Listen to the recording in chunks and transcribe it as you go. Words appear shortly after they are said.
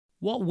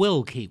What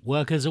will keep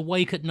workers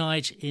awake at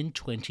night in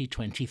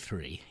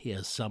 2023?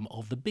 Here's some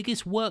of the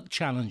biggest work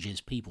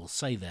challenges people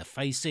say they're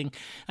facing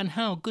and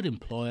how good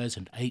employers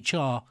and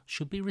HR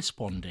should be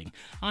responding.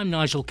 I'm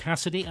Nigel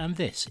Cassidy and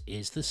this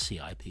is the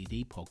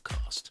CIPD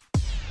podcast.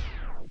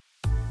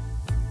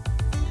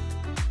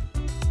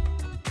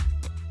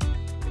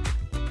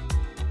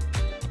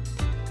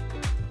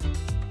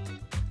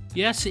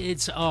 Yes,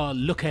 it's our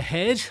look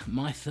ahead,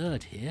 my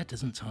third here,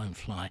 doesn't time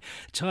fly?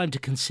 Time to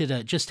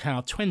consider just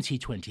how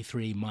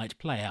 2023 might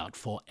play out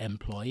for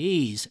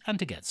employees and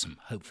to get some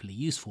hopefully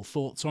useful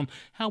thoughts on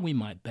how we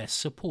might best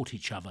support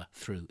each other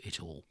through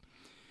it all.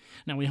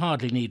 Now, we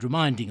hardly need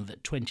reminding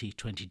that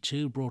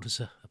 2022 brought us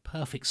a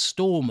perfect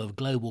storm of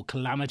global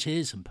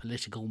calamities and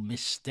political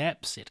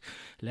missteps. It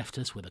left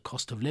us with a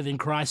cost of living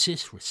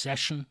crisis,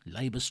 recession,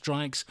 labour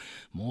strikes,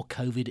 more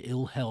COVID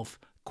ill health,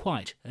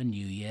 quite a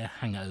New Year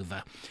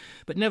hangover.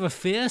 But never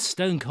fear,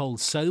 stone cold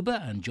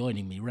sober, and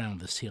joining me round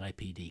the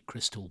CIPD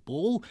crystal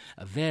ball,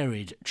 a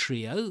varied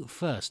trio.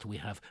 First, we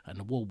have an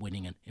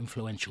award-winning and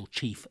influential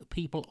Chief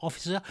People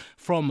Officer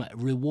from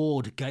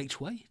Reward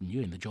Gateway,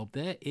 new in the job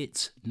there.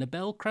 It's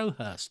Nabel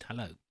Crowhurst.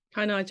 Hello.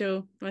 Hi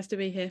Nigel, nice to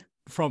be here.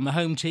 From the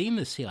home team,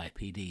 the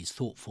CIPD's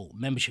thoughtful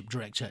membership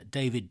director,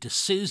 David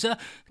D'Souza,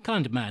 the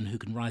kind of man who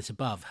can rise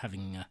above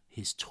having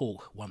his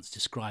talk once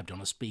described on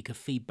a speaker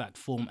feedback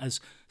form as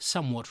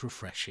somewhat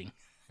refreshing.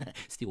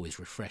 It's the always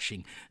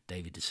refreshing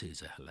David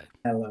D'Souza. Hello.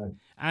 Hello.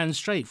 And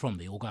straight from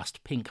the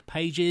august pink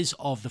pages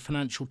of the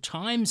Financial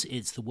Times,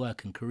 it's the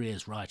work and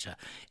careers writer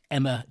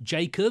Emma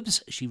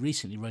Jacobs. She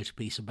recently wrote a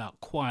piece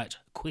about quiet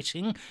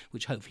quitting,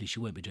 which hopefully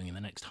she won't be doing in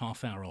the next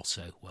half hour or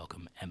so.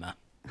 Welcome, Emma.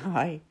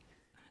 Hi.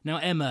 Now,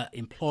 Emma,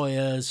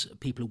 employers,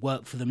 people who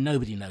work for them,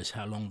 nobody knows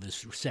how long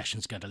this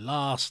recession's going to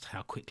last,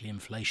 how quickly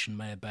inflation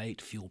may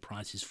abate, fuel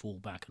prices fall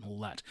back and all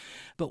that.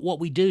 But what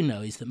we do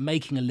know is that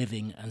making a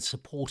living and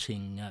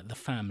supporting the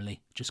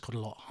family just got a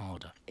lot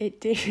harder. It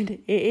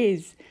did. It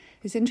is.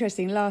 It's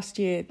interesting. Last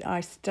year,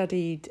 I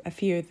studied a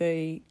few of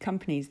the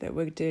companies that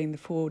were doing the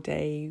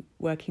 4-day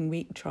working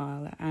week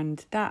trial,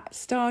 and that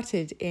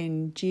started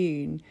in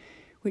June,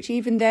 which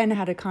even then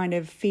had a kind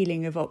of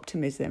feeling of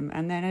optimism.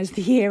 And then as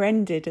the year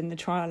ended and the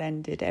trial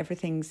ended,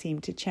 everything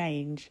seemed to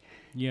change.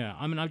 Yeah,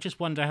 I mean, I just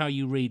wonder how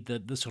you read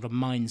the sort of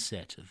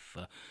mindset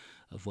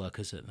of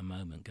workers at the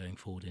moment going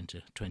forward into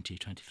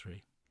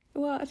 2023.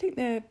 Well, I think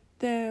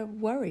they're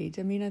worried.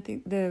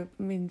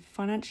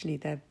 Financially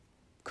they're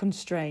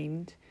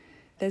constrained.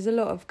 There's a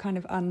lot of kind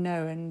of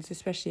unknowns,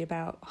 especially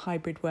about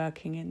hybrid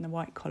working in the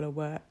white-collar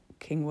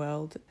working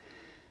world.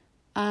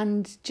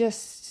 And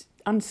just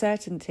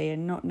uncertainty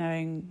and not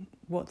knowing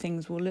what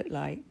things will look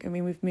like. I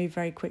mean, we've moved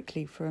very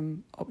quickly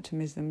from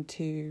optimism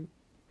to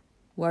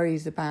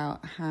worries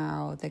about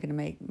how they're going to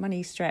make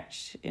money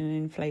stretch in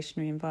an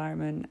inflationary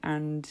environment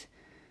and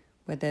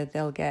whether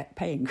they'll get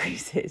pay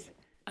increases.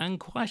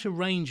 And quite a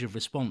range of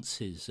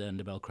responses,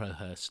 Nabel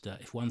Crowhurst.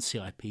 If one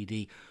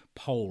CIPD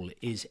poll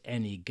is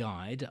any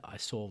guide, I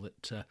saw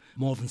that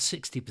more than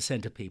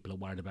 60% of people are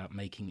worried about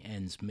making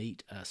ends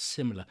meet. A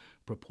similar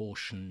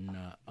proportion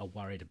are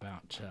worried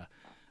about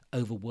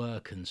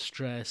overwork and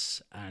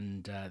stress,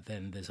 and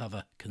then there's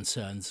other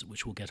concerns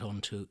which we'll get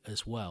onto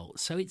as well.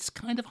 So it's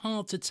kind of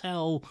hard to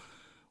tell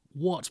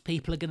what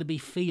people are going to be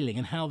feeling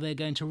and how they're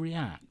going to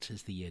react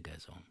as the year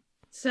goes on.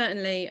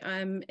 Certainly,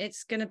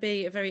 it's going to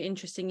be a very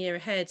interesting year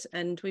ahead,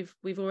 and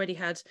we've already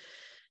had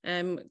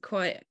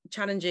quite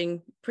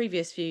challenging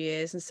previous few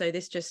years, and so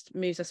this just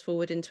moves us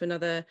forward into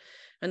another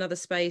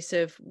space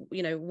of,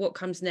 you know, what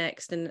comes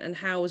next and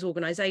how as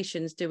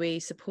organisations do we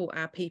support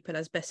our people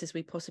as best as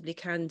we possibly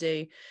can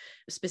do,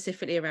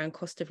 specifically around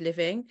cost of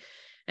living.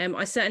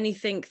 I certainly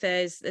think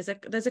there's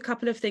a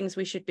couple of things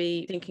we should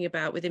be thinking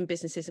about within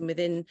businesses and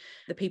within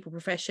the people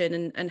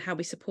profession and how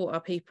we support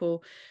our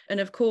people. And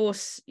of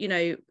course, you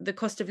know, the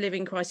cost of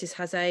living crisis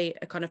has a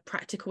kind of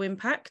practical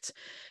impact.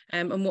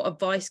 And what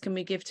advice can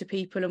we give to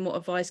people and what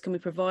advice can we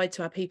provide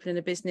to our people in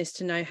a business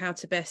to know how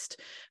to best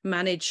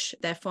manage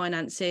their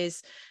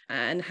finances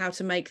and how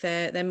to make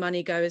their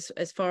money go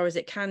as far as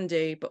it can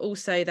do, but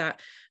also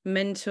that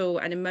mental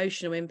and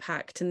emotional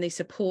impact and the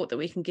support that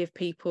we can give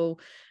people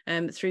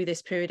through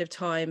this period of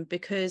time.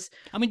 Because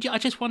I mean, I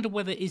just wonder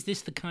whether is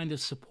this the kind of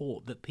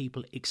support that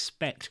people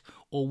expect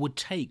or would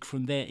take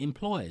from their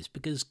employers?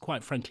 Because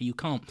quite frankly, you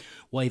can't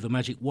wave a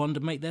magic wand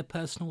and make their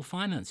personal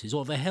finances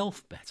or their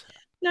health better.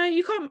 No,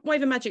 you can't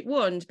wave a magic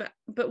wand,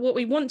 but what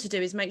we want to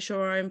do is make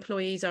sure our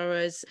employees are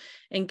as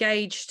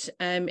engaged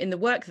in the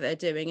work that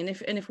they're doing.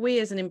 And if we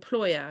as an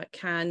employer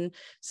can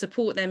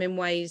support them in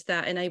ways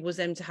that enables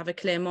them to have a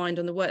clear mind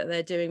on the work that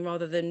they're doing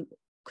rather than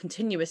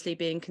continuously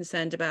being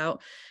concerned about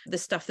the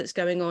stuff that's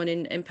going on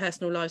in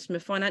personal lives from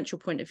a financial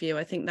point of view,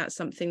 I think that's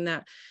something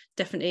that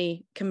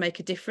definitely can make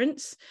a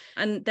difference.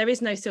 And there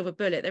is no silver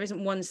bullet. There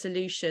isn't one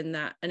solution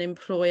that an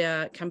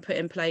employer can put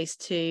in place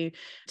to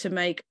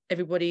make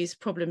everybody's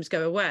problems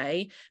go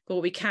away. But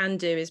what we can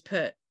do is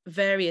put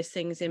various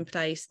things in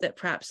place that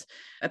perhaps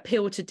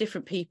appeal to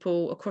different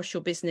people across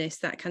your business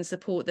that can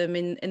support them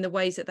in the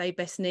ways that they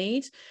best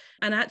need.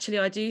 And actually,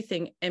 I do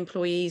think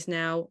employees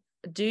now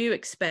do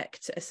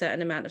expect a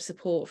certain amount of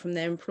support from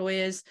their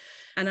employers.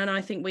 And then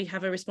I think we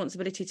have a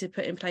responsibility to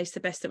put in place the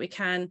best that we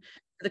can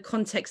for the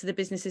context of the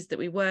businesses that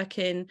we work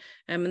in,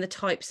 and the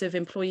types of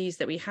employees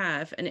that we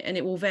have. And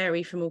it will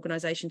vary from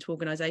organisation to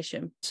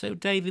organisation. So,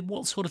 David,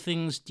 what sort of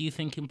things do you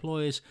think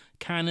employers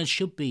can and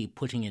should be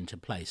putting into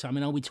place? I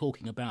mean, are we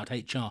talking about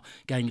HR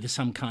going into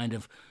some kind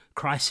of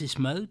crisis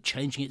mode,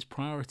 changing its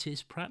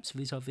priorities, perhaps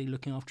vis-a-vis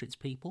looking after its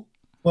people?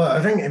 Well,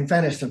 I think in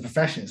fairness to the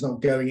profession, it's not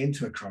going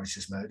into a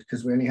crisis mode,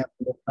 because we only have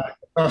to look back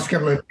the last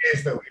couple of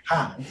years that we've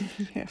had.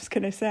 I was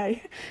going to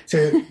say.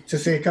 to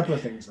see a couple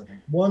of things, I think.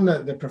 One,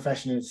 that the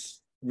profession has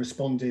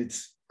responded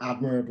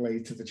admirably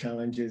to the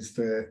challenges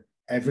that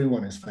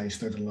everyone has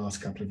faced over the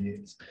last couple of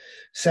years.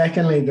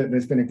 Secondly, that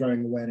there's been a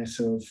growing awareness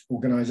of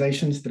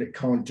organisations that it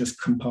can't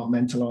just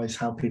compartmentalise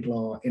how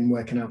people are in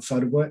work and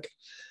outside of work.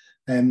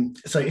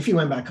 So if you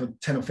went back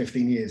 10 or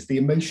 15 years, the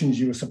emotions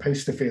you were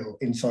supposed to feel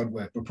inside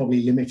work were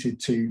probably limited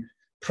to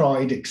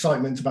pride,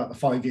 excitement about the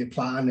 5-year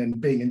plan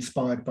and being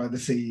inspired by the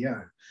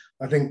CEO.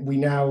 I think we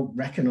now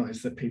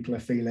recognise that people are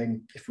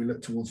feeling, if we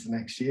look towards the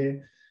next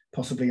year,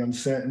 possibly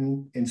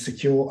uncertain,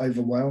 insecure,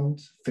 overwhelmed,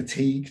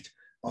 fatigued,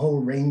 a whole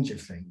range of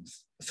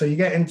things. So you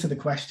get into the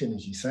question,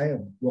 as you say,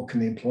 of what can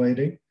the employer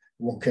do?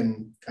 What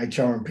can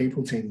HR and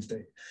people teams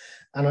do?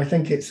 And I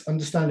think it's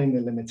understanding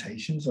the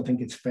limitations. I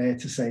think it's fair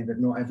to say that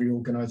not every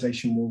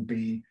organisation will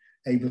be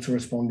able to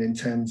respond in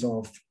terms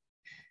of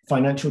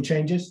financial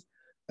changes.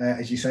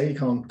 As you say, you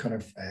can't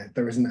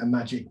there isn't a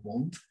magic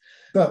wand.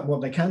 But what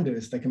they can do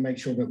is they can make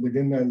sure that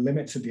within the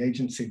limits of the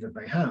agency that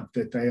they have,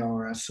 that they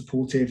are as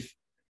supportive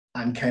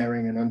and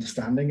caring and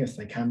understanding as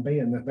they can be,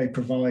 and that they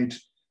provide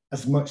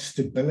as much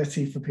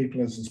stability for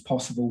people as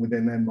possible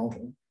within their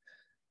model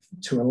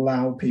to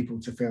allow people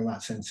to feel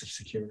that sense of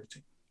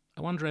security.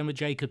 I wonder, Emma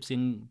Jacobs,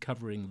 in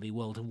covering the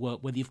world of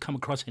work, whether you've come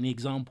across any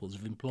examples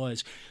of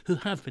employers who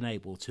have been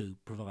able to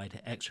provide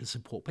extra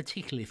support,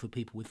 particularly for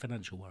people with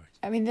financial worries.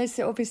 I mean,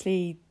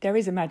 there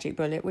is a magic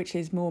bullet, which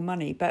is more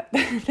money, but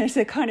there's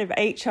a kind of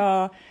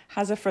HR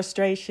has a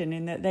frustration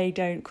in that they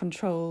don't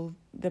control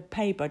the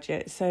pay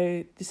budget.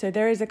 So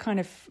there is a kind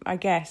of, I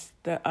guess,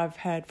 that I've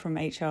heard from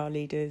HR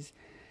leaders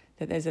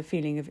that there's a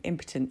feeling of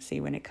impotency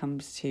when it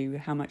comes to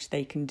how much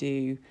they can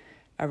do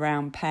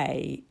around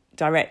pay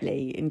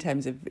directly in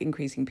terms of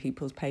increasing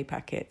people's pay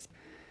packets.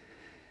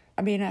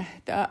 I mean,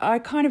 I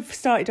kind of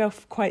started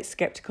off quite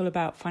sceptical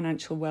about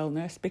financial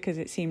wellness because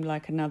it seemed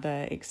like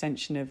another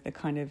extension of the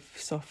kind of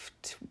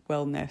soft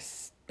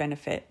wellness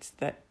benefits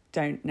that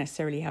don't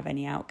necessarily have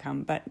any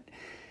outcome. But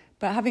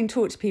having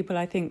talked to people,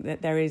 I think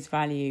that there is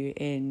value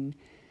in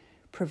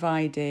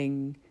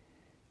providing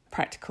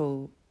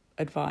practical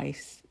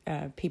advice.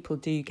 People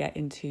do get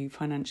into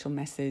financial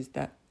messes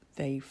that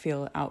they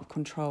feel out of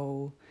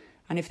control.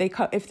 And if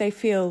they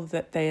feel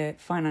that their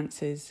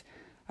finances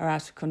are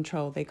out of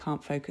control, they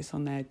can't focus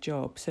on their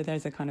job. So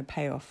there's a kind of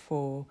payoff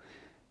for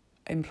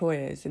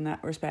employers in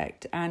that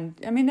respect. And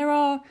I mean, there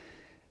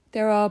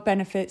are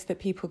benefits that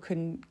people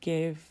can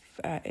give,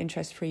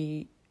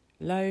 interest-free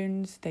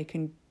loans. They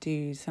can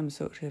do some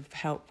sort of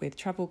help with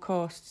travel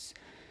costs.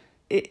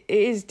 It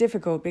is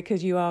difficult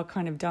because you are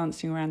kind of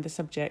dancing around the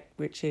subject,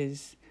 which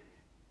is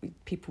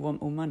people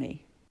want more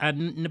money.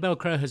 And Nabeel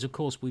Crowhurst, of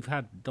course, we've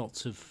had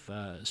lots of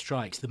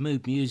strikes. The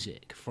mood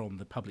music from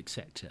the public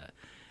sector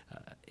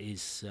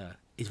is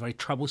very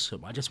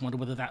troublesome. I just wonder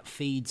whether that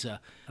feeds an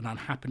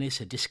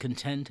unhappiness, a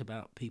discontent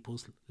about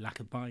people's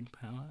lack of buying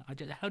power.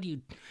 How do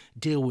you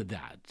deal with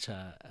that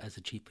as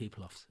a chief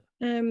people officer?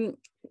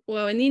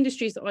 Well, in the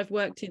industries that I've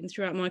worked in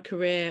throughout my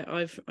career,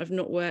 I've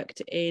not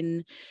worked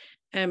in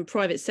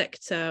private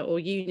sector or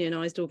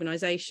unionised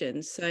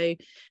organisations. So,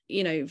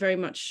 very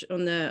much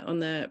on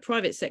the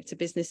private sector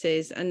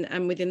businesses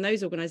and within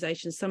those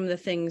organisations, some of the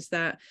things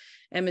that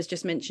Emma's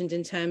just mentioned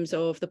in terms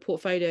of the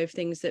portfolio of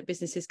things that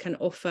businesses can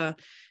offer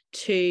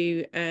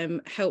to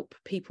help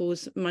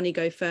people's money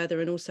go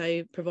further and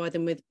also provide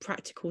them with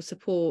practical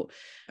support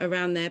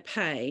around their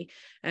pay.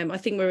 I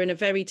think we're in a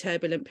very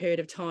turbulent period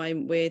of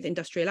time with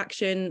industrial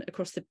action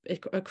across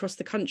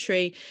the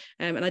country,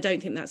 and I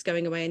don't think that's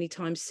going away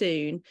anytime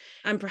soon.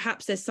 And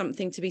perhaps there's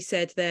something to be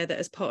said there that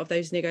as part of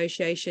those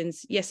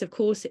negotiations, yes, of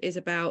course, it is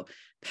about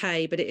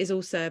pay, but it is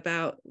also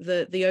about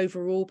the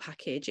overall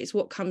package. It's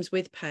what comes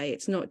with pay.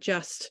 It's not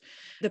just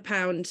the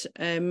pounds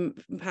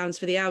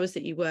for the hours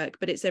that you work,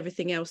 but it's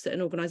everything else that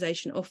an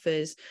organisation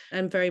offers,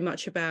 and very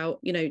much about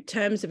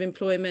terms of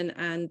employment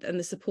and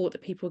the support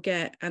that people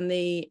get and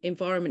the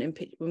environment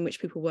in which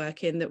people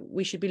work in, that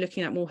we should be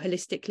looking at more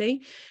holistically.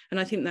 And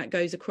I think that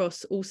goes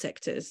across all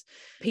sectors.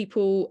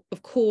 People,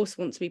 of course,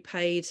 want to be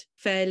paid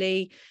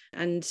fairly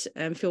and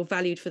feel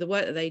valued for the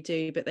work that they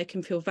do, but they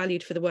can feel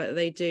valued for the work that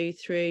they do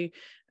through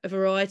a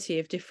variety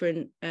of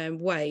different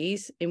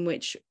ways in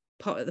which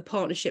part of the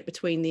partnership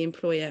between the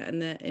employer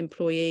and the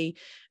employee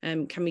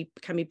can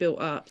be built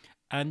up.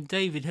 And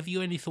David, have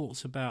you any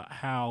thoughts about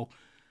how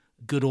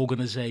good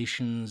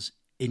organisations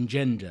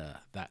engender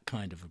that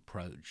kind of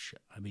approach?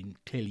 I mean,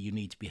 clearly you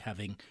need to be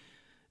having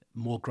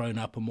more grown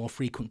up and more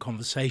frequent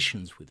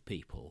conversations with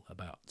people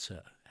about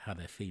how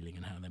they're feeling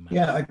and how they're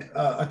managing.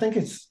 Yeah, I think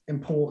it's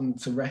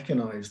important to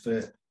recognise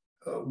that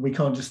we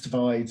can't just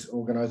divide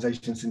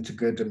organisations into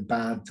good and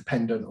bad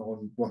dependent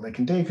on what they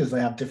can do, because they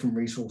have different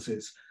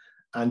resources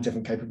and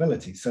different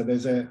capabilities. So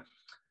there's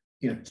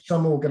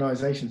some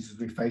organisations, as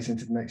we face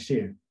into the next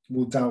year,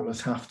 will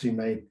doubtless have to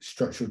make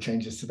structural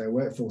changes to their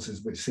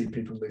workforces, which see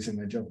people losing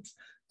their jobs.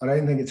 I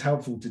don't think it's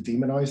helpful to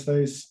demonise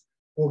those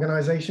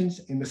organisations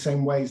in the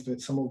same ways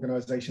that some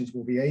organisations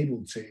will be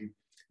able to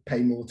pay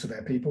more to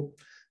their people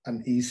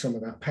and ease some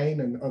of that pain,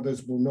 and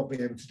others will not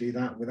be able to do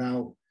that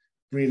without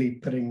really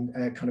putting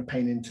kind of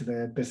pain into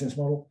their business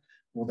model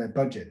or their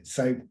budget.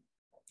 So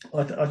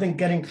I think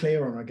getting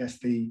clear on, I guess,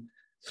 the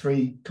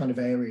three kind of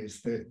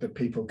areas that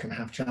people can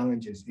have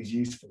challenges is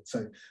useful.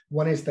 So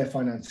one is their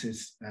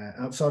finances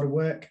outside of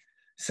work.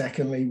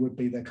 Secondly would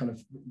be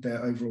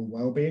their overall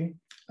well-being,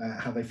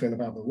 how they feel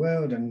about the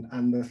world.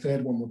 And the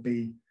third one would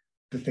be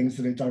the things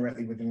that are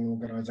directly within an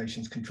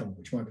organization's control,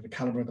 which might be the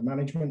caliber of the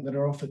management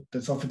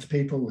that's offered to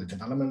people, the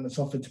development that's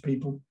offered to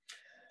people,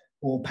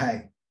 or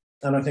pay.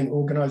 And I think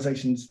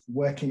organizations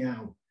working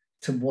out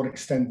to what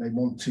extent they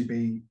want to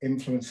be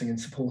influencing and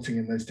supporting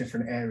in those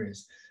different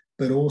areas,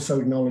 but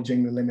also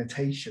acknowledging the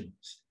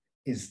limitations,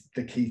 is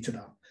the key to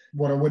that.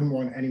 What I wouldn't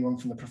want anyone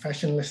from the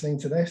profession listening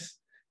to this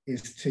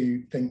is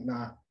to think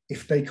that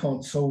if they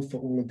can't solve for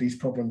all of these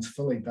problems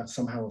fully, that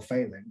somehow are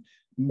failing.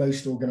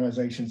 Most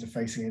organizations are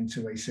facing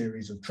into a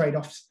series of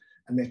trade-offs,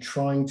 and they're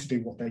trying to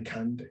do what they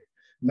can do.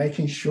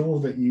 Making sure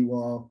that you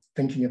are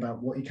thinking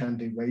about what you can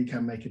do, where you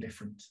can make a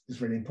difference,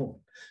 is really important.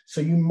 So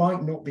you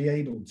might not be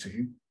able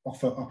to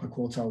offer upper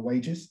quartile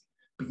wages,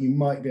 but you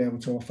might be able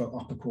to offer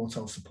upper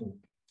quartile support.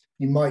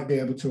 You might be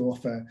able to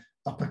offer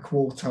upper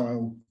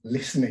quartile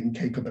listening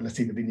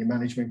capability within your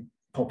management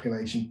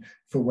population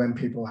for when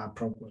people have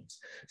problems.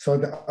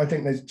 So I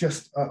think I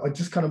just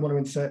kind of want to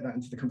insert that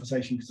into the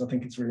conversation, because I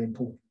think it's really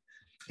important.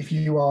 If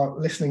you are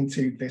listening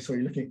to this, or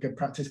you're looking at good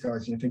practice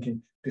guides and you're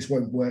thinking this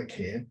won't work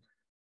here,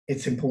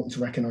 it's important to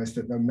recognise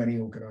that there are many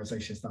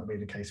organisations that will be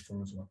the case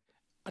for as well.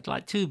 I'd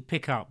like to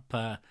pick up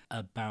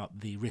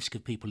about the risk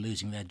of people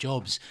losing their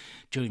jobs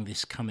during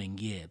this coming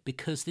year,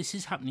 because this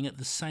is happening at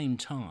the same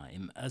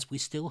time as we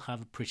still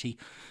have a pretty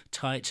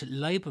tight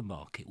labour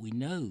market. We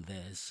know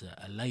there's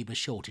a labour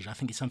shortage. I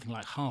think it's something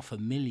like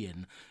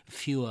 500,000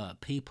 fewer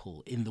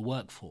people in the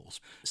workforce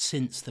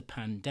since the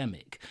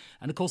pandemic.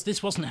 And of course,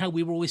 this wasn't how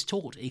we were always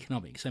taught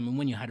economics. I mean,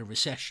 when you had a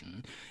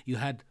recession, you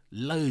had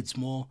loads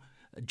more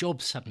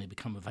jobs suddenly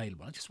become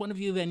available. I just wonder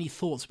if you have any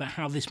thoughts about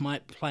how this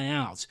might play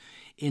out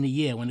in a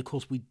year when, of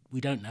course,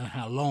 we don't know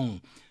how long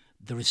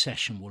the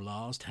recession will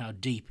last, how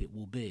deep it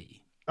will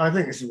be. I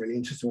think it's a really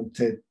interesting one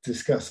to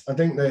discuss. I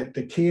think that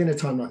the key in a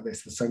time like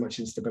this with so much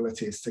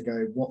instability is to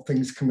go, what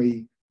things can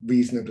we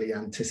reasonably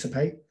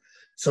anticipate?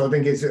 So I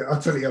think it's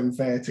utterly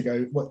unfair to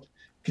go, what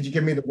could you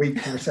give me the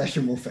week the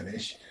recession will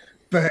finish?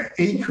 But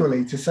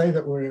equally, to say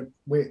that we're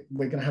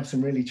going to have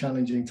some really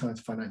challenging times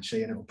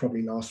financially, and it will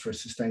probably last for a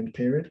sustained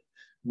period.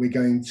 We're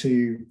going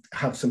to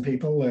have some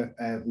people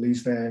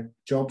lose their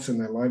jobs and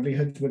their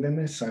livelihoods within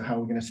this. So how are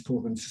we going to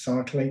support them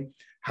societally?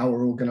 How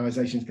are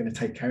organisations going to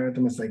take care of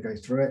them as they go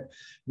through it?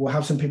 We'll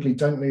have some people who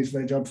don't lose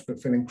their jobs but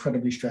feel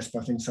incredibly stressed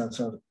by things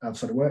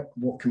outside of work.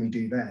 What can we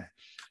do there?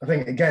 I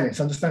think, again,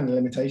 it's understanding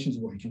the limitations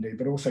of what you can do,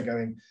 but also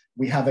going,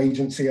 we have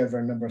agency over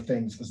a number of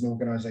things as an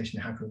organisation.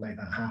 How can we make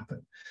that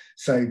happen?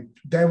 So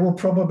there will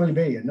probably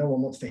be, and no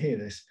one wants to hear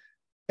this,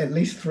 at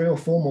least 3 or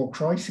 4 more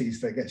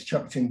crises that gets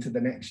chucked into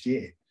the next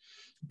year.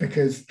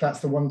 Because that's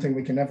the one thing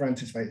we can never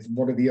anticipate, is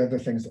what are the other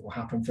things that will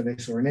happen for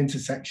this, or an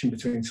intersection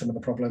between some of the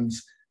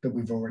problems that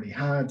we've already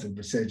had, and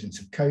resurgence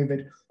of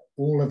COVID,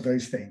 all of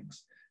those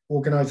things.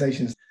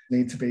 Organisations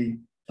need to be,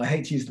 I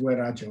hate to use the word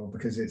agile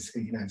because it's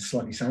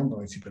slightly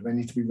soundbitey, but they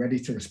need to be ready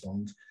to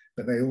respond,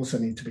 but they also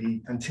need to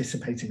be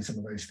anticipating some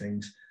of those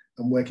things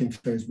and working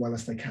through as well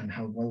as they can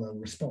how well they'll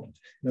respond.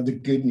 Now, the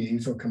good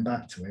news, I'll come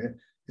back to it,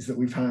 is that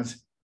we've had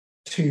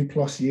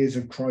 2+ years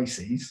of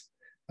crises,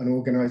 and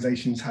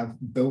organisations have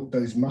built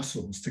those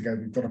muscles to go,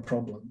 we've got a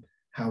problem,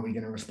 how are we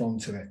going to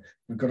respond to it?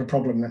 We've got a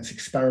problem, let's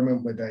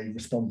experiment with a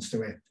response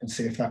to it and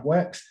see if that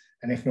works.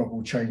 And if not,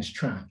 we'll change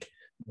track.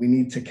 We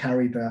need to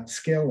carry that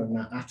skill and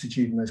that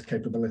attitude and those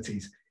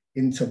capabilities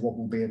into what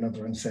will be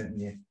another uncertain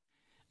year.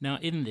 Now,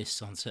 in this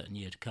uncertain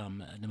year to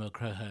come, Nimmo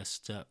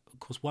Crowhurst, of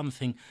course, one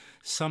thing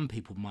some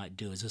people might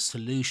do as a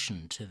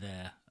solution to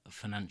their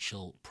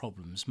financial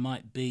problems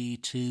might be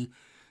to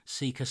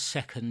seek a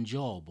second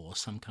job or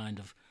some kind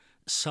of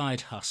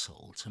side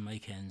hustle to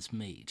make ends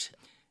meet.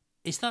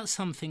 Is that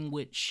something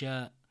which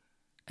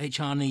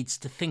HR needs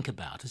to think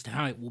about as to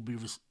how it will be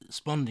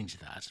responding to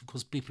that? Of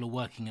course, people are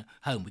working at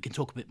home. We can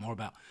talk a bit more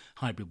about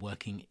hybrid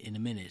working in a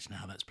minute and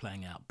how that's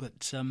playing out.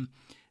 But,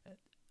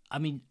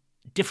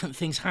 different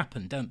things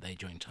happen, don't they,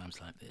 during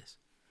times like this?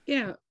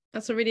 Yeah,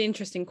 that's a really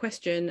interesting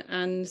question,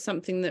 and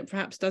something that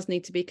perhaps does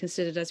need to be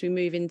considered as we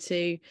move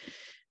into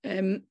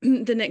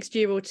the next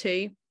year or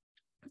two,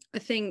 I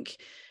think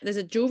there's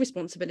a dual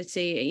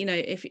responsibility. You know,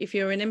 if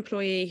you're an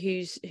employee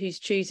who's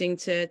choosing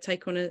to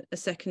take on a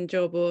second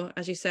job, or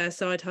as you say, a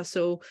side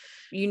hustle,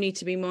 you need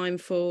to be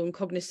mindful and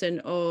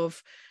cognizant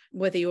of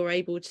whether you're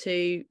able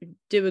to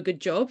do a good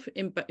job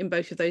in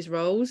both of those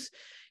roles.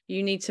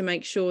 You need to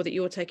make sure that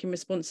you're taking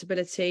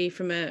responsibility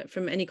from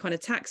any kind of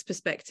tax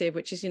perspective,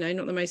 which is, you know,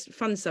 not the most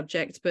fun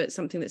subject, but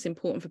something that's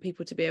important for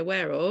people to be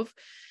aware of.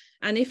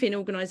 And if in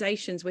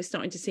organisations we're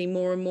starting to see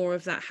more and more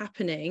of that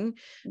happening,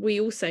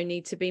 we also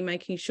need to be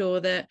making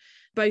sure that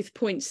both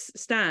points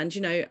stand.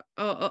 You know,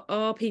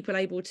 are people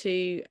able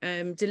to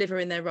deliver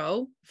in their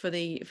role for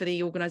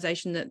the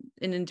organisation that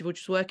an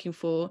individual's working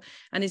for?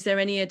 And is there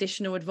any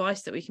additional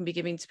advice that we can be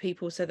giving to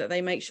people so that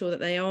they make sure that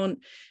they aren't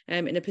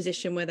in a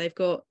position where they've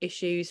got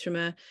issues from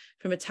a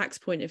tax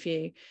point of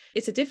view?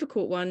 It's a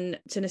difficult one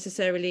to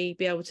necessarily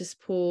be able to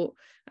support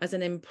as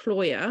an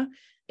employer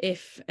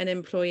if an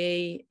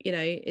employee, you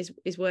know,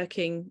 is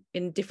working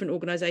in different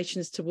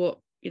organisations to what,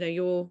 you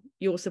know,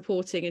 you're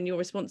supporting and you're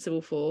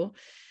responsible for.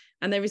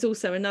 And there is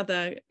also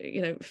another,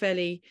 you know,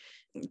 fairly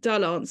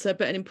dull answer,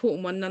 but an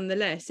important one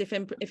nonetheless. If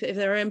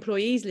there are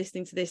employees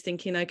listening to this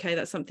thinking, okay,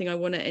 that's something I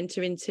want to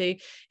enter into,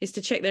 is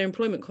to check their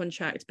employment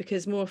contract,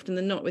 because more often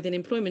than not within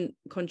employment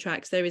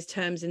contracts there is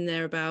terms in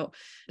there about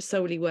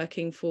solely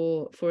working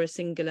for a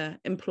singular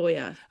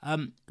employer.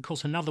 Of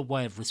course, another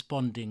way of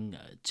responding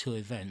to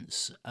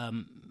events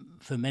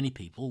for many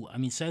people, I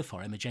mean, so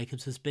far Emma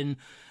Jacobs has been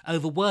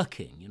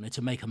overworking, you know,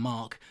 to make a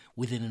mark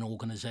within an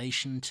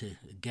organisation, to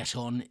get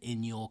on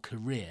in your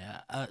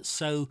career.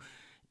 So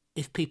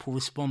if people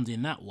respond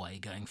in that way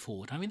going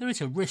forward, I mean, there is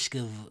a risk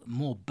of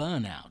more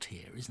burnout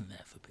here, isn't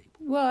there, for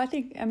people? Well, I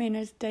think, I mean,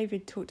 as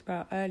David talked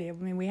about earlier, I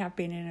mean, we have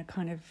been in a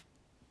kind of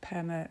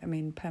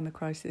perma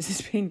crisis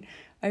has been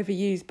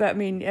overused, but I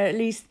mean, at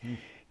least,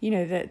 you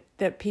know,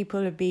 that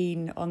people have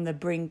been on the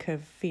brink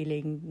of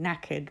feeling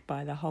knackered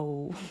by the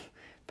whole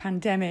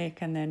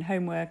pandemic, and then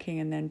home working,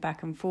 and then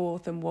back and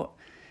forth, and what,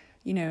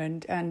 you know,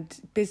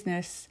 and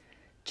business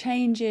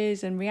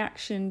changes and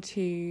reaction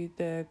to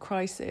the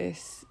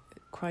crises.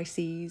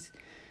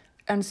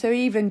 And so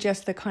even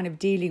just the kind of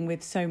dealing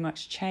with so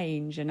much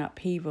change and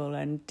upheaval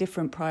and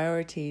different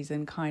priorities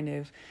and kind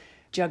of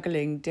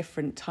juggling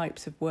different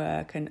types of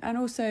work. And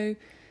also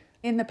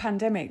in the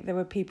pandemic, there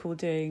were people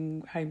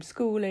doing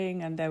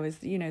homeschooling, and there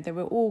was, you know, there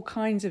were all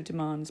kinds of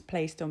demands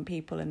placed on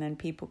people, and then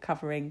people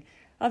covering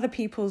other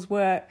people's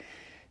work.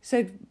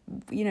 So,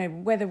 you know,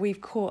 whether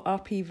we've caught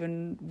up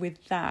even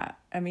with that,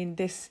 I mean,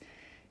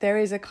 there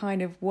is a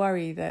kind of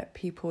worry that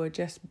people are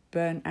just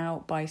burnt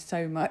out by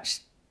so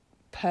much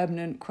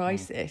permanent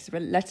crisis,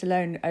 let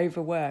alone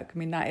overwork. I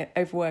mean, that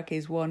overwork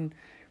is one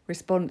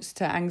response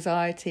to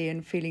anxiety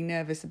and feeling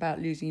nervous about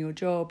losing your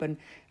job and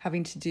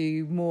having to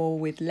do more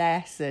with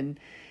less and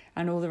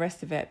all the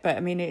rest of it. But I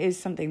mean, it is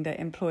something that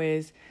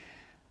employers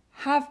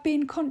have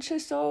been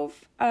conscious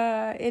of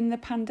in the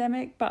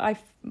pandemic, but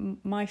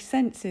my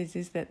sense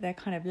is that they're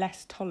kind of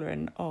less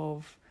tolerant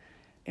of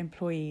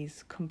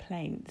employees'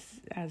 complaints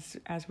as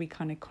we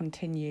kind of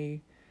continue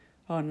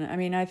on. I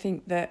mean, I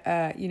think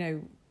that you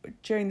know,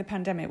 during the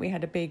pandemic we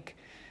had a big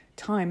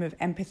time of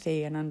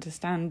empathy and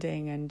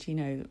understanding, and you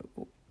know,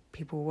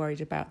 people were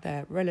worried about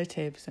their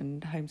relatives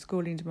and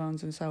homeschooling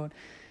demands and so on.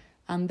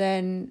 And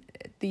then,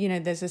 you know,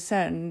 there's a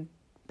certain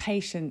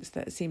patience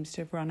that seems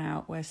to have run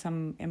out, where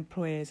some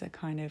employers are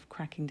kind of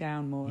cracking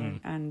down more.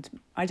 And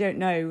I don't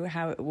know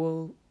how it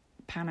will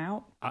pan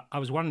out. I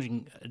was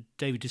wondering,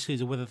 David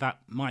D'Souza, whether that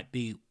might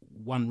be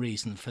one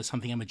reason for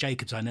something Emma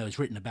Jacobs, I know, has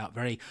written about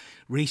very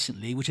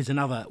recently, which is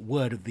another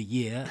word of the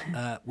year,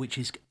 which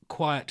is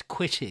quiet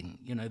quitting.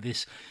 You know,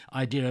 this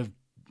idea of,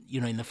 you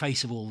know, in the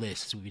face of all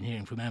this, as we've been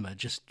hearing from Emma,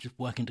 just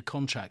working to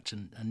contract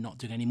and not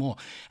doing any more.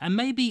 And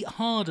maybe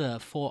harder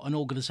for an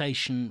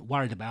organisation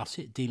worried about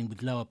it, dealing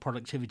with lower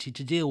productivity,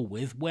 to deal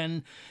with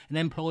when an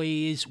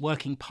employee is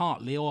working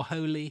partly or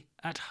wholly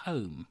at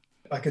home.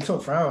 I could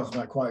talk for hours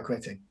about quiet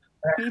quitting.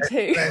 Me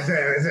too.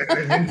 There's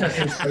an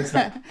interesting space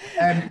there.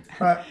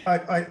 But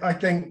I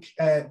think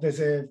there's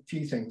a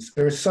few things.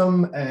 There are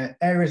some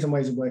areas and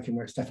ways of working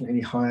where it's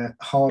definitely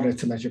harder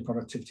to measure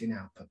productivity and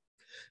output.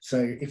 So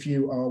if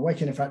you are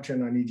working in a factory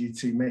and I need you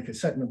to make a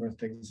certain number of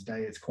things a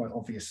day, it's quite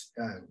obvious,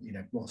 you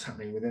know, what's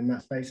happening within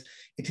that space.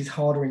 It is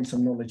harder in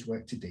some knowledge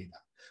work to do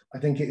that. I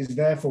think it is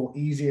therefore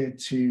easier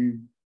to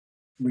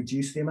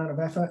reduce the amount of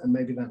effort, and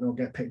maybe that will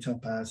get picked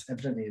up as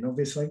evidently and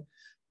obviously.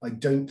 I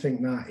don't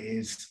think that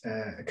is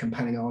a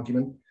compelling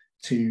argument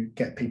to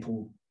get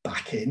people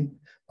back in.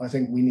 I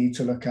think we need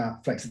to look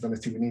at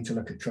flexibility, we need to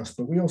look at trust,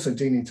 but we also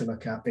do need to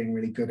look at being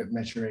really good at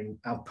measuring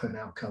output and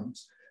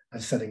outcomes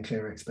and setting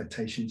clear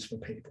expectations for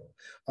people.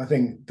 I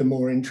think the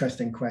more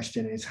interesting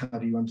question is, how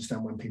do you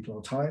understand when people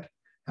are tired?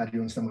 How do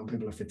you understand when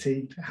people are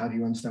fatigued? How do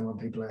you understand when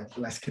people are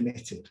less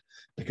committed?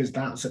 Because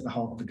that's at the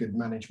heart of a good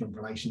management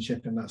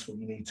relationship, and that's what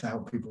you need to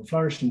help people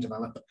flourish and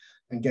develop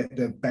and get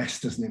the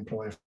best as an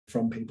employer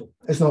from people.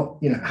 It's not,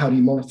 you know, how do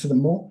you monitor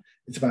them more?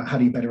 It's about how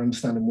do you better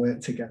understand and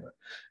work together.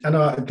 And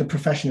the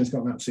profession has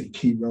got an absolutely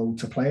key role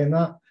to play in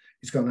that.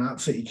 It's got an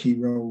absolutely key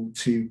role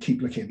to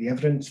keep looking at the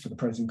evidence for the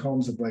pros and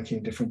cons of working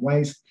in different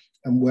ways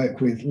and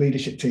work with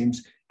leadership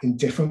teams in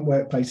different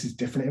workplaces,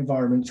 different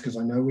environments, because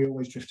I know we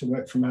always drift to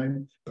work from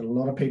home, but a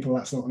lot of people,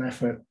 that's not an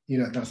effort,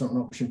 that's not an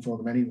option for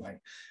them anyway.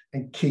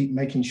 And keep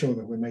making sure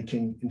that we're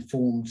making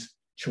informed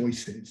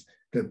choices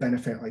that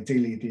benefit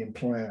ideally the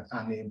employer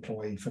and the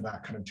employee for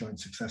that kind of joint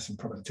success and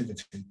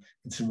productivity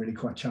in some really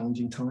quite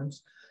challenging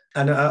times.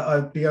 And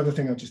the other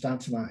thing I'll just add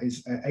to that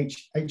is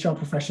HR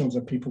professionals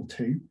are people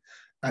too,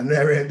 and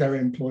they're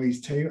employees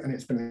too. And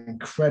it's been an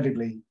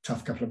incredibly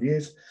tough couple of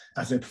years.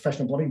 As a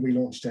professional body, we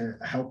launched a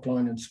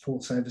helpline and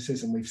support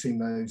services, and we've seen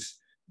those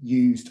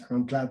used. And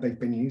I'm glad they've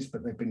been used,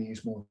 but they've been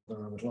used more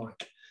than I would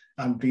like.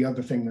 And the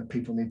other thing that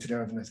people need to do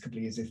over the next couple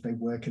of years, if they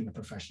work in the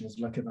profession, is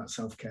look at that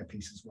self-care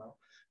piece as well,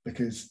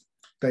 because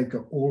they've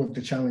got all of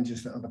the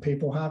challenges that other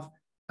people have,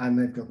 and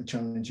they've got the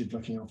challenge of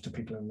looking after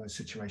people in those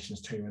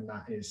situations too. And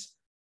that is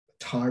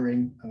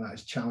tiring, and that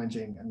is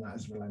challenging, and that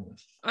is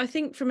relentless. I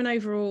think from an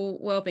overall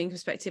wellbeing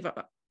perspective,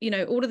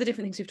 all of the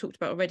different things we've talked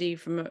about already,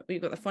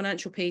 we've got the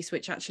financial piece,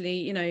 which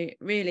actually,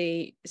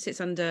 really sits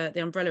under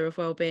the umbrella of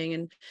wellbeing,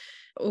 and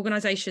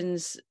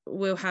organisations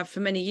will have for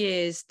many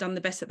years done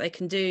the best that they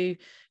can do,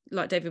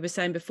 like David was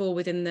saying before,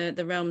 within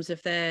the realms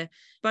of their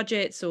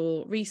budgets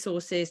or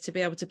resources to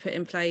be able to put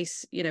in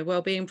place,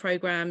 wellbeing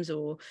programs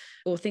or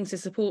things to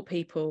support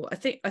people. I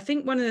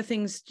think one of the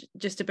things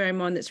just to bear in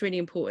mind that's really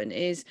important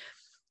is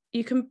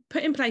you can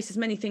put in place as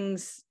many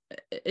things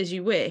as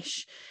you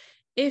wish.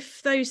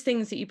 If those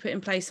things that you put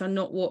in place are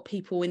not what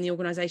people in the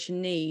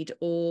organisation need,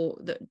 or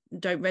that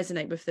don't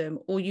resonate with them,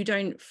 or you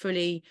don't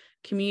fully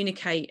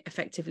communicate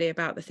effectively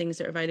about the things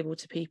that are available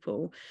to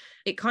people,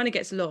 it kind of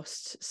gets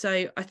lost.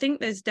 So I think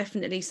there's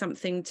definitely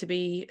something to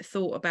be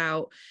thought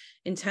about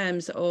in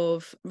terms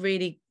of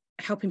really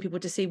helping people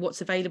to see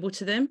what's available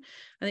to them.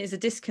 I think there's a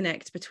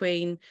disconnect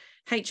between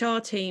HR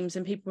teams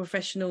and people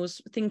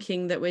professionals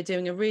thinking that we're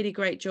doing a really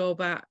great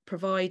job at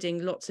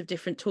providing lots of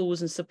different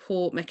tools and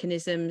support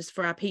mechanisms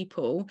for our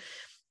people,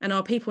 and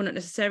our people not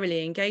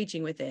necessarily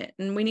engaging with it.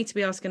 And we need to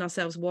be asking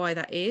ourselves why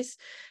that is.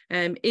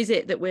 Is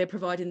it that we're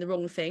providing the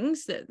wrong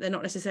things, that they're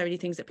not necessarily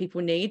things that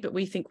people need, but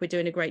we think we're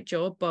doing a great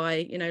job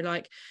by,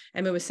 like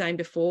Emma was saying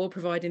before,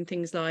 providing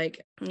things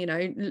like,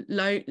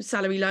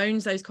 salary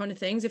loans, those kind of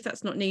things. If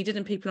that's not needed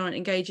and people aren't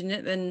engaging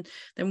in it,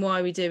 then why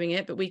are we doing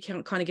it? But we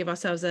can kind of give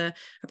ourselves a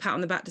pat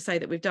on the back to say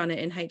that we've done it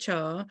in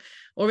HR.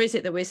 Or is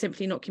it that we're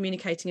simply not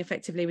communicating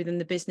effectively within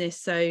the business,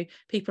 so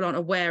people aren't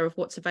aware of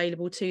what's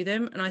available to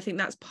them? And I think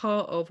that's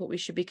part of what we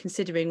should be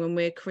considering when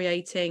we're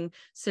creating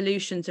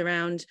solutions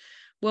around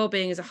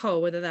well-being as a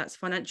whole, whether that's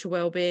financial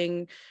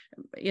well-being,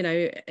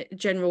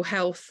 general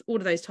health, all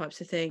of those types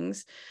of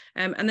things.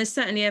 And there's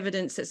certainly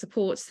evidence that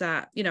supports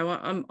that.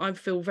 I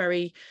feel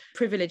very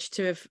privileged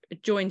to have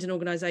joined an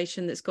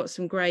organisation that's got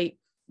some great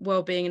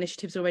wellbeing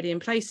initiatives already in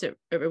place at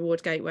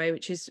Reward Gateway,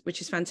 which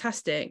is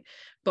fantastic.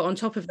 But on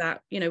top of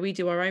that, we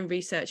do our own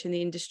research in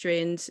the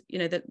industry, and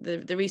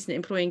the recent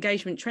employee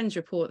engagement trends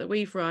report that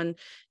we've run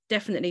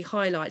definitely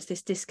highlights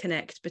this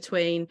disconnect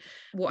between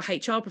what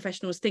HR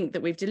professionals think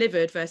that we've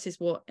delivered versus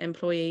what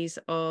employees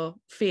are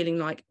feeling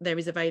like there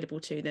is available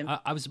to them.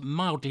 I was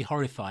mildly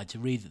horrified to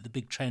read that the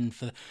big trend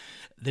for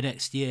the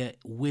next year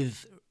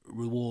with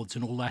rewards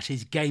and all that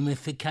is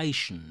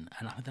gamification.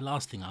 And the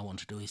last thing I want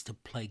to do is to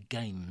play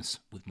games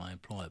with my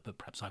employer, but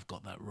perhaps I've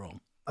got that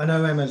wrong. I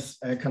know Emma's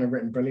kind of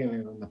written brilliantly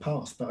in the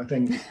past, but I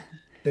think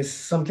there's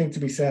something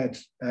to be said,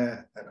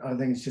 I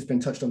think it's just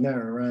been touched on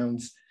there,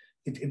 around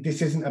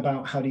this isn't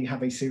about how do you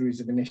have a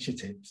series of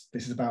initiatives.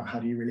 This is about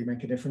how do you really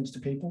make a difference to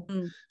people.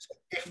 So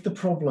if the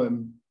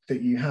problem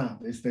that you have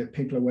is that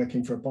people are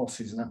working for a boss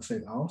who's an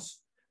absolute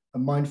arse, a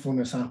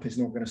mindfulness app is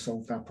not going to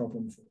solve that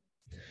problem for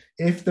them.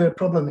 If the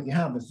problem that you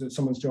have is that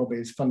someone's job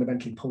is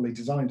fundamentally poorly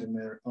designed and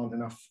there aren't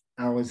enough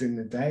hours in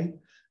the day,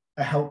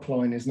 a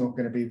helpline is not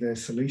going to be the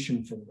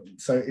solution for them.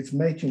 So it's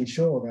making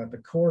sure that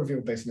the core of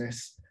your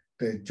business,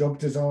 the job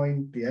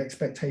design, the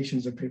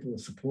expectations of people, the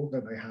support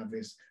that they have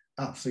is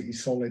absolutely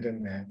solid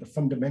in there. The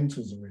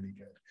fundamentals are really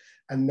good.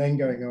 And then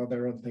going, are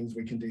there other things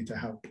we can do to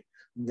help?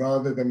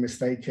 Rather than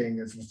mistaking,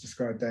 as was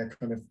described there,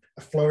 kind of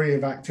a flurry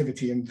of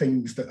activity and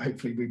things that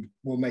hopefully we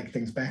will make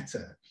things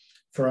better,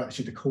 for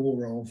actually the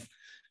core of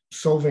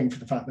solving for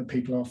the fact that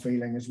people are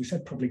feeling, as we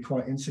said, probably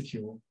quite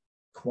insecure,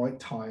 quite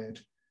tired,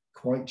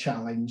 quite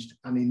challenged,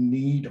 and in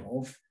need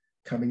of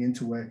coming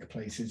into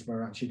workplaces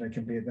where actually they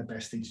can be at their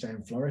best each day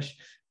and flourish.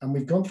 And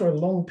we've gone through a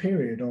long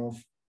period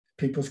of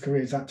people's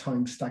careers at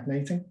times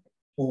stagnating,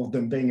 or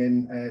them being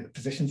in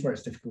positions where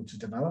it's difficult to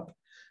develop.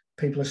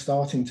 People are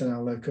starting to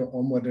now look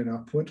onward and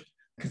upward,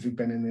 because we've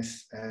been in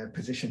this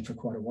position for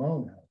quite a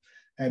while now.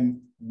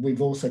 And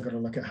we've also got to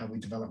look at how we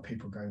develop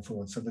people going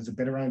forward. So there's a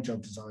bit around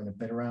job design, a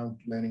bit around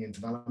learning and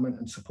development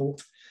and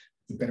support,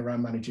 a bit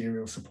around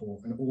managerial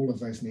support, and all of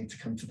those need to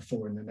come to the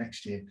fore in the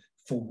next year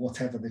for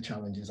whatever the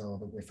challenges are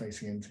that we're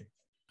facing into.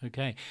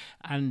 Okay.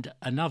 And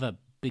another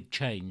big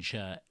change,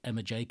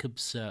 Emma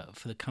Jacobs,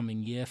 for the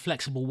coming year.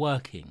 Flexible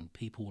working.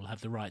 People will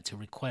have the right to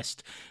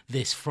request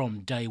this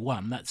from day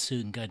one. That's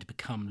soon going to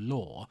become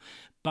law.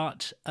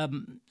 But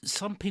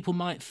some people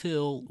might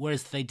feel,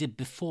 whereas they did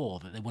before,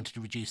 that they wanted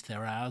to reduce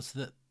their hours,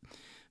 that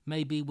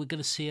maybe we're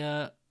going to see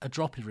a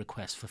drop in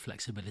requests for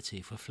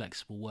flexibility, for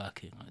flexible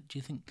working. Do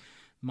you think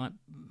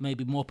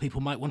maybe more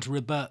people might want to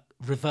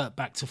revert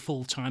back to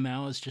full-time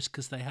hours just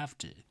because they have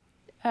to?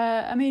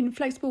 I mean,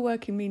 flexible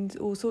working means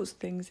all sorts of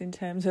things in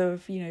terms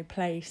of,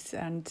 place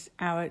and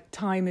our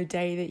time of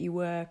day that you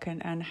work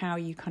and how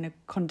you kind of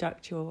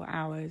conduct your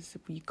hours,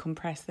 you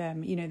compress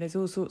them. There's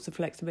all sorts of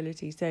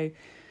flexibility.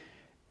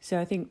 So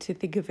I think to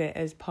think of it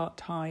as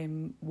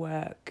part-time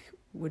work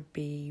would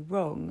be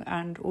wrong.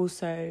 And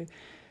also,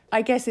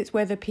 I guess it's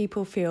whether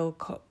people feel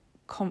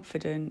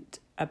confident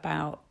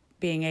about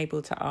being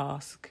able to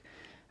ask.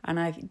 And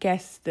I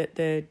guess that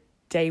the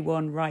day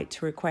one right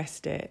to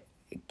request it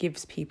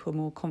gives people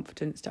more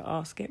confidence to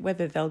ask it.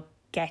 Whether they'll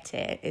get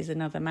it is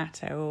another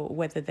matter, or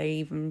whether they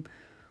even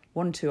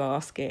want to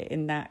ask it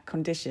in that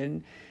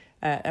condition.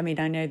 I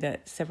know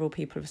that several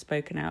people have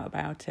spoken out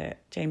about it.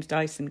 James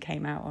Dyson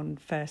came out on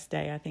first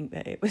day, I think,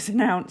 that it was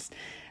announced,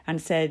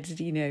 and said,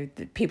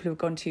 that people have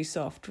gone too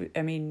soft.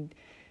 I mean,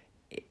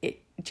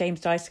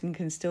 James Dyson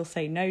can still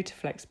say no to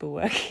flexible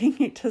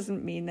working. It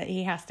doesn't mean that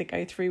he has to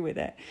go through with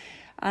it.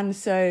 And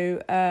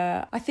so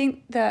I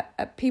think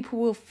that people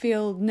will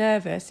feel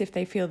nervous if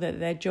they feel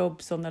that their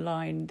job's on the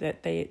line,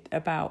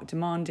 about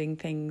demanding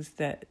things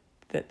that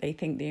they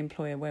think the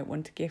employer won't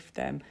want to give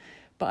them.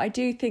 But I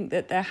do think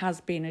that there has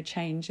been a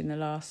change in the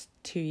last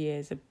 2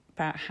 years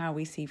about how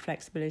we see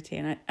flexibility.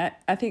 And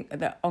I think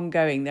that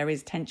ongoing there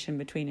is tension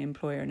between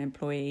employer and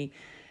employee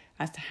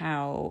as to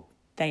how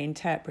they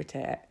interpret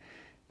it,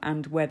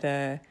 and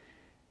whether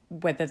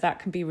that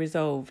can be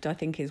resolved, I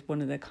think, is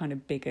one of the kind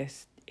of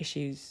biggest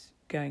issues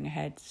going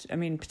ahead. I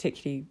mean,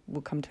 particularly,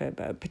 we'll come to it,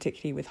 but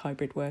particularly with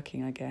hybrid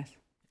working, I guess.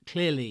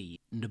 Clearly,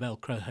 Nobel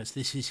Crowhurst,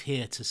 this is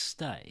here to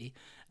stay,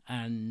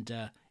 and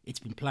it's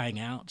been playing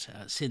out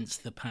since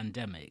the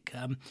pandemic.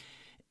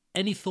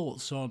 Any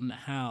thoughts on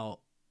how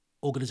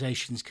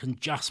organisations can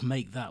just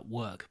make that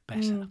work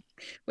better? Well,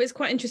 it's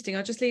quite interesting.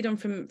 I'll just lead on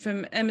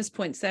from Emma's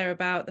points there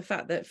about the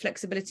fact that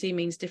flexibility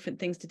means different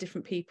things to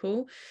different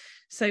people.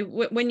 So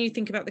when you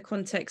think about the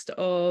context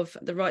of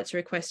the right to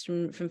request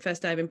from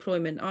first day of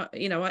employment,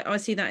 I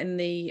see that in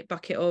the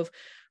bucket of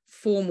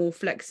formal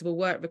flexible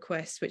work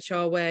requests, which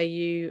are where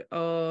you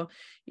are,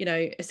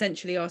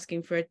 essentially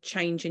asking for a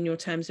change in your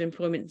terms of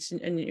employment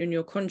and in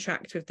your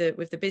contract with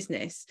the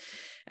business.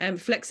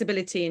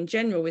 Flexibility in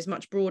general is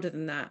much broader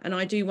than that, and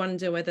I do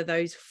wonder whether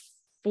those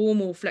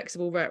formal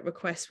flexible work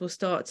requests will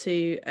start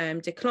to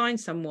decline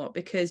somewhat,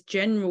 because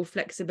general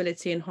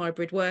flexibility in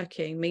hybrid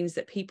working means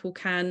that people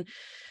can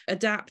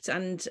adapt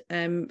and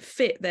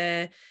fit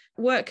their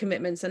work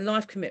commitments and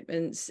life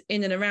commitments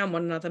in and around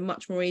one another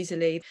much more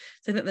easily.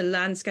 So I think the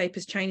landscape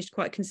has changed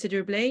quite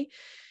considerably.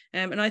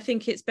 And I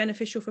think it's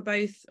beneficial for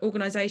both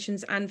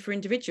organisations and for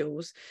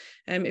individuals.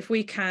 If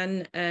we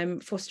can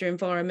foster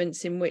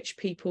environments in which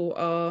people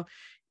are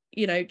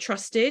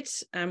trusted,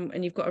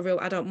 and you've got a real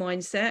adult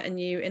mindset, and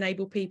you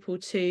enable people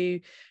to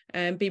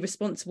be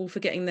responsible for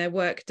getting their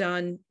work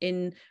done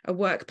in a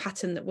work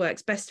pattern that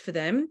works best for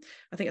them,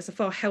 I think it's a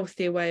far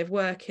healthier way of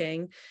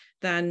working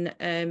than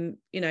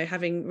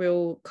having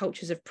real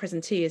cultures of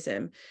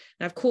presenteeism.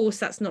 Now, of course,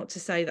 that's not to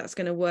say that's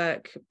going to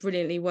work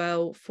brilliantly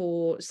well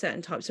for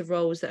certain types of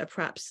roles that are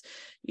perhaps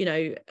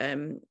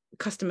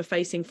customer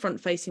facing,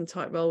 front facing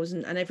type roles,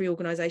 and every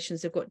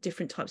organisations have got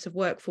different types of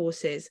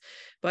workforces.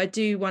 But I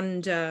do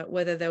wonder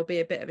whether there'll be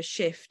a bit of a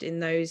shift in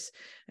those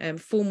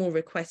formal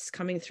requests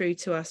coming through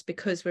to us,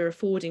 because we're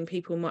affording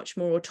people much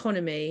more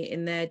autonomy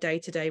in their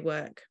day-to-day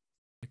work.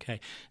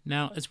 Okay.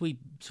 Now, as we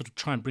sort of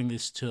try and bring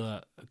this to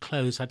a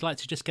close, I'd like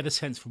to just get a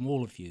sense from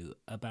all of you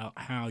about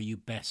how you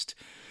best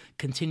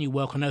continue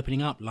work on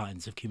opening up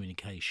lines of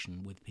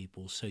communication with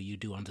people so you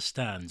do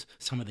understand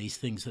some of these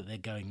things that they're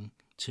going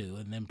to,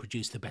 and then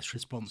produce the best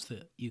response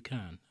that you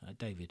can.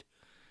 David?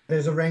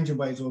 There's a range of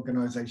ways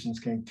organisations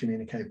can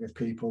communicate with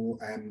people,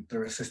 and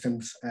there are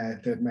systems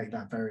that make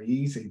that very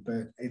easy,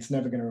 but it's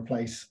never going to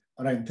replace,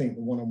 I don't think,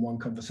 the one-on-one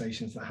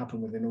conversations that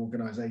happen within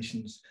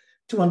organisations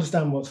to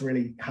understand what's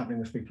really happening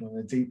with people on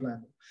a deep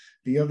level.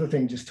 The other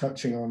thing, just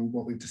touching on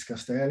what we've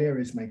discussed earlier,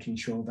 is making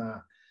sure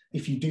that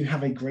if you do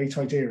have a great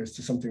idea as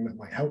to something that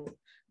might help,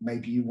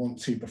 maybe you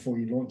want to, before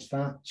you launch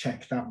that,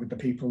 check that with the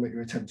people that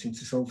you're attempting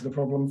to solve the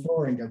problem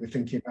for, and go, we're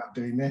thinking about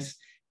doing this.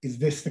 Is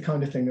this the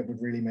kind of thing that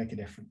would really make a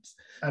difference?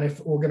 And if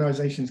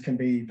organizations can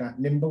be that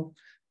nimble,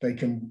 they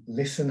can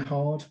listen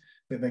hard,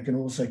 but they can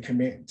also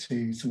commit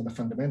to some of the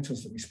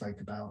fundamentals that we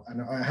spoke about.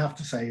 And I have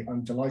to say,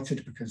 I'm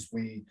delighted, because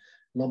we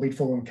lobbied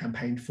for and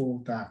campaigned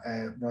for that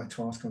right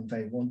to ask on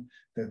day one,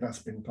 that's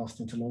been passed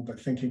into law, but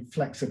thinking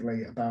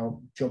flexibly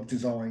about job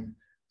design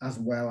as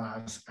well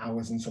as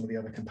hours and some of the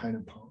other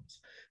component parts,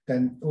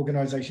 then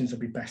organizations will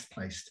be best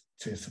placed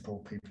to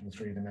support people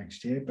through the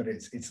next year. But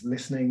it's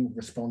listening,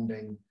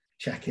 responding,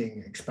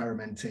 checking,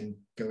 experimenting,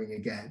 going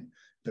again,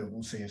 that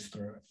will see us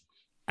through it.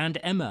 And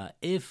Emma,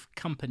 if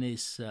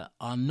companies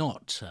are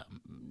not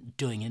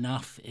doing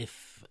enough,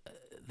 if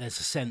there's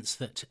a sense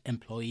that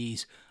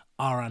employees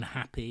are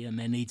unhappy and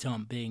their needs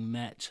aren't being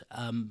met,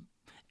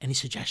 any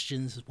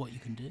suggestions of what you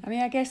can do? I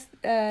mean, I guess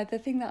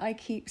the thing that I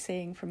keep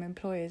seeing from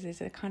employers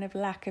is a kind of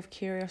lack of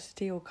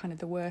curiosity, or kind of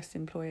the worst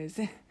employers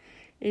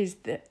is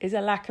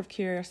a lack of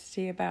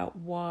curiosity about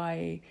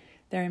why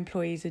their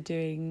employees are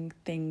doing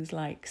things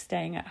like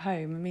staying at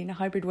home. I mean,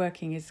 hybrid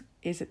working is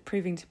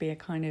proving to be a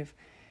kind of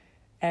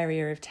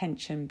area of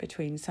tension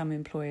between some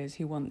employers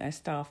who want their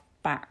staff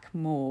back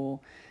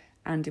more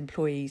and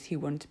employees who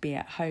want to be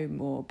at home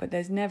more. But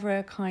there's never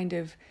a kind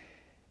of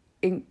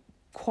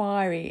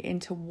inquiry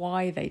into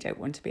why they don't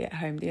want to be at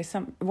home,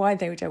 why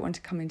they don't want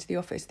to come into the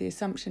office. The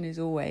assumption is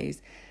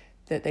always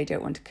that they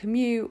don't want to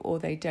commute, or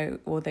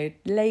they're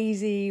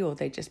lazy, or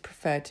they just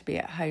prefer to be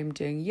at home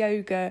doing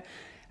yoga.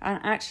 And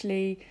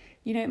actually,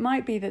 it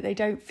might be that they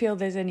don't feel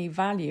there's any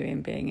value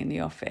in being in the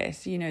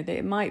office. That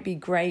it might be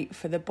great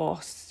for the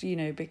boss,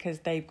 because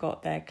they've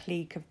got their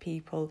clique of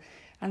people,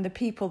 and the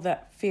people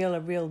that feel a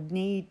real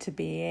need to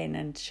be in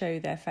and show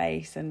their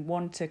face and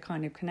want to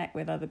kind of connect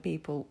with other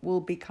people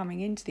will be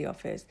coming into the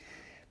office.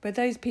 But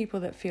those people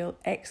that feel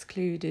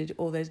excluded,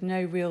 or there's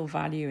no real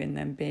value in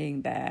them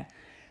being there,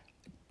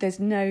 there's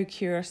no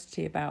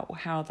curiosity about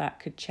how that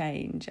could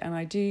change. And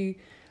I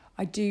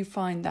do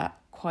find that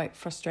quite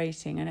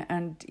frustrating.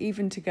 And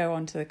even to go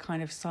on to the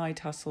kind of side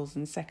hustles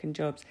and second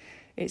jobs,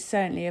 it's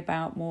certainly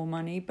about more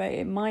money, but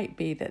it might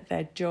be that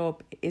their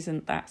job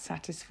isn't that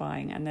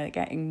satisfying and they're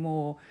getting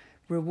more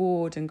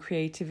reward and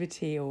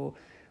creativity, or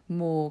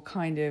more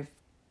kind of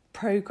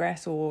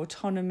progress or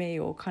autonomy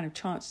or kind of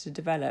chance to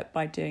develop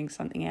by doing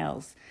something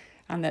else,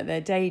 and that their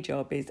day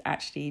job is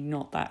actually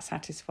not that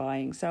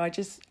satisfying. So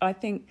I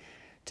think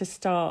to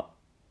start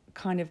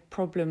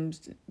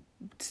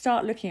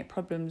looking at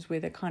problems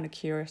with a kind of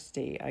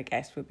curiosity, I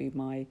guess, would be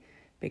my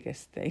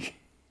biggest thing.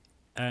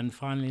 And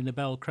finally,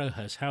 Nabeel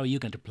Crowhurst, how are you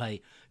going to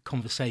play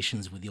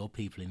conversations with your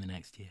people in the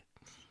next year?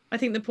 I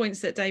think the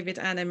points that David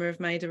and Emma have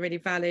made are really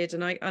valid,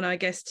 and I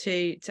guess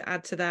to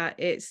add to that,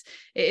 it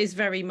is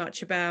very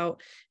much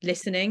about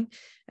listening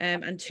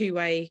and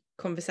two-way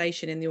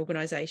conversation in the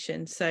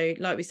organisation. So,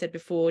 like we said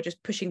before,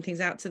 just pushing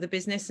things out to the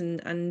business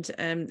and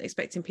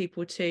expecting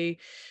people to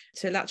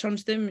latch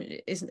onto them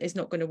is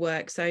not going to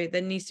work. So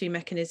there needs to be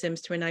mechanisms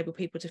to enable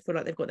people to feel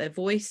like they've got their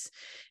voice,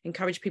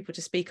 encourage people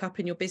to speak up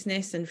in your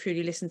business and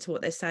truly listen to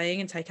what they're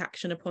saying and take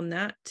action upon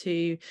that,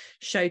 to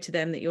show to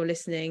them that you're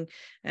listening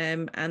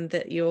and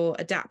that you're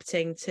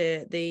adapting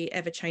to the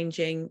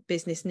ever-changing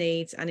business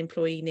needs and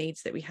employee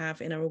needs that we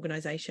have in our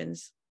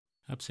organisations.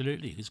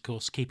 Absolutely. Of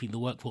course, keeping the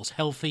workforce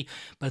healthy,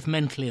 both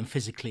mentally and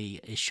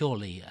physically, is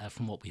surely,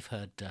 from what we've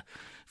heard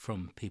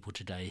from people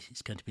today,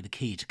 it's going to be the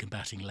key to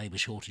combating labour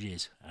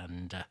shortages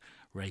and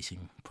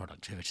raising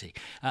productivity.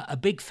 A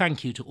big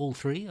thank you to all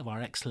three of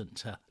our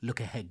excellent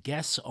look-ahead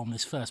guests on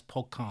this first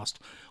podcast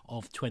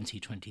of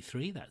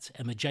 2023. That's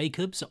Emma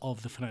Jacobs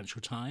of the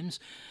Financial Times,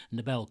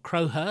 Nabeel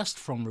Crowhurst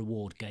from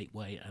Reward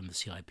Gateway, and the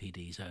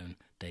CIPD's own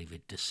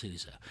David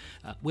D'Souza.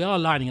 We are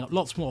lining up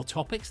lots more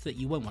topics that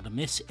you won't want to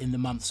miss in the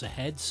months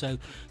ahead, so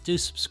do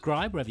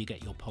subscribe wherever you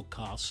get your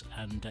podcasts,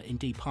 and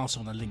indeed pass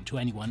on a link to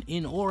anyone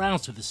in or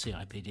out of the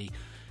CIPD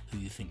who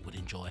you think would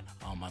enjoy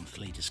our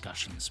monthly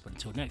discussions. But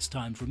until next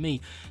time, from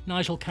me,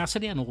 Nigel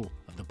Cassidy, and all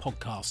of the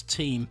podcast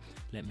team,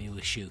 let me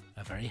wish you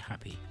a very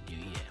happy new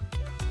year.